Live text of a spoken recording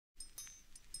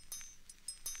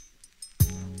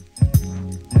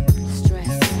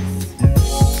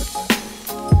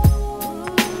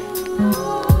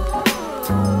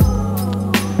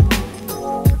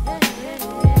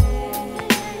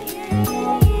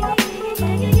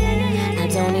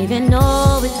even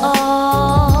know it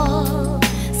all.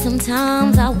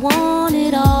 Sometimes I want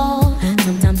it all.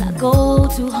 Sometimes I go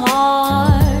too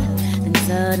hard, then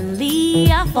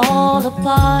suddenly I fall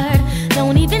apart.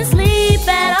 Don't even sleep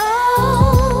at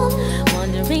all,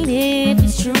 wondering if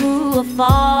it's true or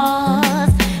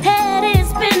false. Head is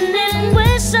spinning,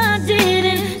 wish I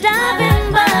didn't dive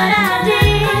in, but I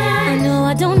did. I know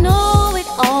I don't know it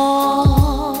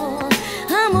all.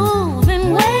 I'm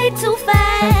moving way too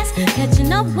fast,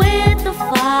 catching up with the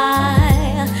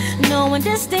fire, knowing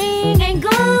this thing ain't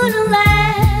gonna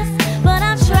last. But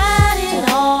I've tried it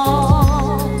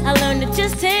all. I learned to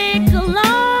just take a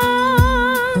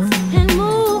loss and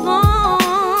move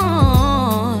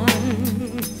on.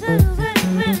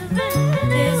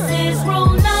 This is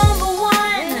rule number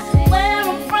one, where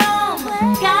I'm from.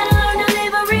 Gotta learn to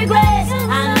live with regrets.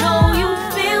 I know you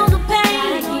feel the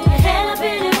pain, keep your head up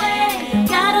anyway.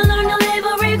 Gotta learn to live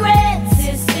with regrets.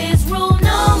 This is rule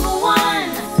number one,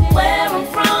 where I'm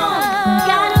from.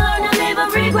 Gotta learn to live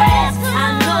with regrets. I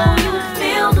know you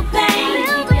feel the pain,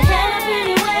 keep your head up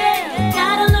anyway.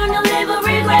 Gotta learn to live with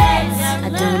regrets. I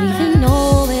don't even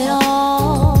know it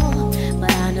all,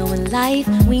 but I know in life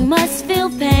we must feel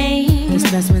pain,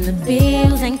 especially when the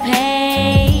bills ain't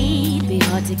paid. Be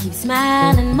hard to keep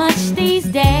smiling much these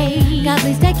days. God,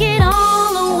 please take it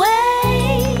all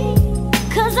away,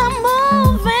 'cause I'm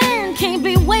moving, can't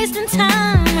be wasting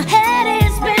time. Head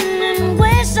is spinning,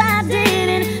 wish I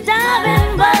didn't dive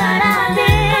in, but I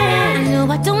did. I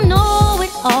know I don't know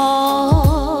it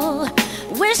all,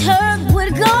 wish hurt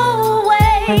would go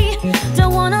away.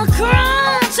 Don't wanna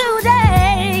cry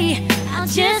today, I'll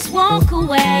just walk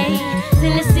away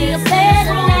till I see a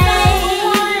better day.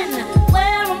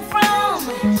 Where I'm from,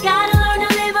 gotta learn to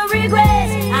live with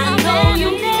regrets. I know you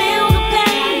feel the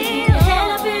pain, keep your head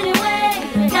up anyway.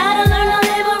 Gotta learn to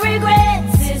live with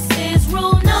regrets. This is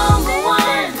rule number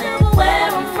one, where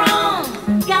I'm from.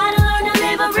 Gotta learn to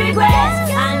live with regrets.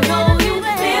 I know you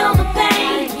feel the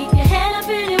pain, keep your head up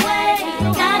anyway.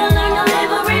 Gotta learn to live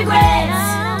with regrets.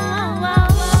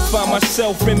 Find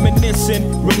myself reminiscing,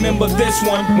 remember this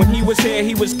one. When he was here,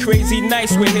 he was crazy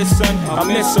nice with his son. I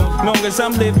miss him, long as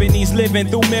I'm living, he's living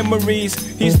through memories.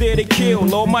 He's there to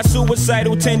kill all my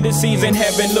suicidal tendencies. In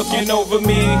heaven looking over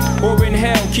me, or in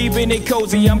hell keeping it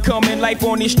cozy. I'm coming, life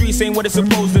on these streets ain't what it's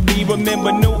supposed to be.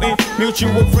 Remember Newton,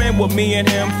 mutual friend with me and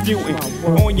him feuding.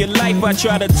 On your life I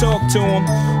try to talk to him,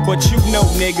 but you know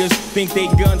niggas think they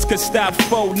guns could stop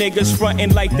faux niggas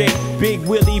frontin' like they Big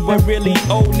Willie, but really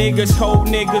old niggas, whole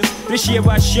niggas. This year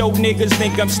I show niggas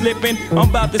think I'm slipping. I'm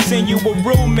about to send you a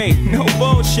roommate, no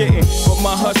bullshitting, but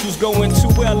my hustle's going too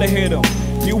well to hit 'em.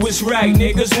 You was right,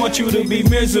 niggas want you to be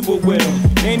miserable with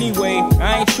them. Anyway,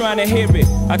 I ain't trying to hear it.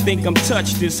 I think I'm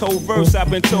touched. This whole verse I've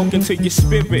been talking to your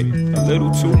spirit a little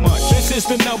too much. This is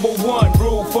the number one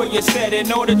rule for your set.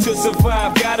 In order to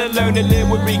survive, gotta learn to live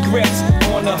with regrets.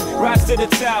 On the rise to the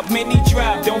top, many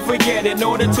drop. Don't forget, in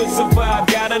order to survive,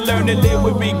 gotta learn to live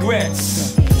with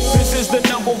regrets. This is the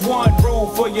number one rule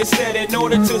for your set. In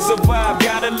order to survive,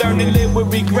 gotta learn to live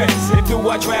with regrets. And through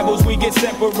our travels we get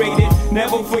separated.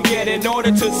 Never forget, in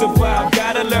order to survive,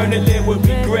 gotta learn to live with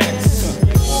regrets.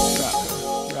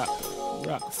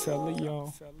 Rockefeller,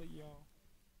 y'all.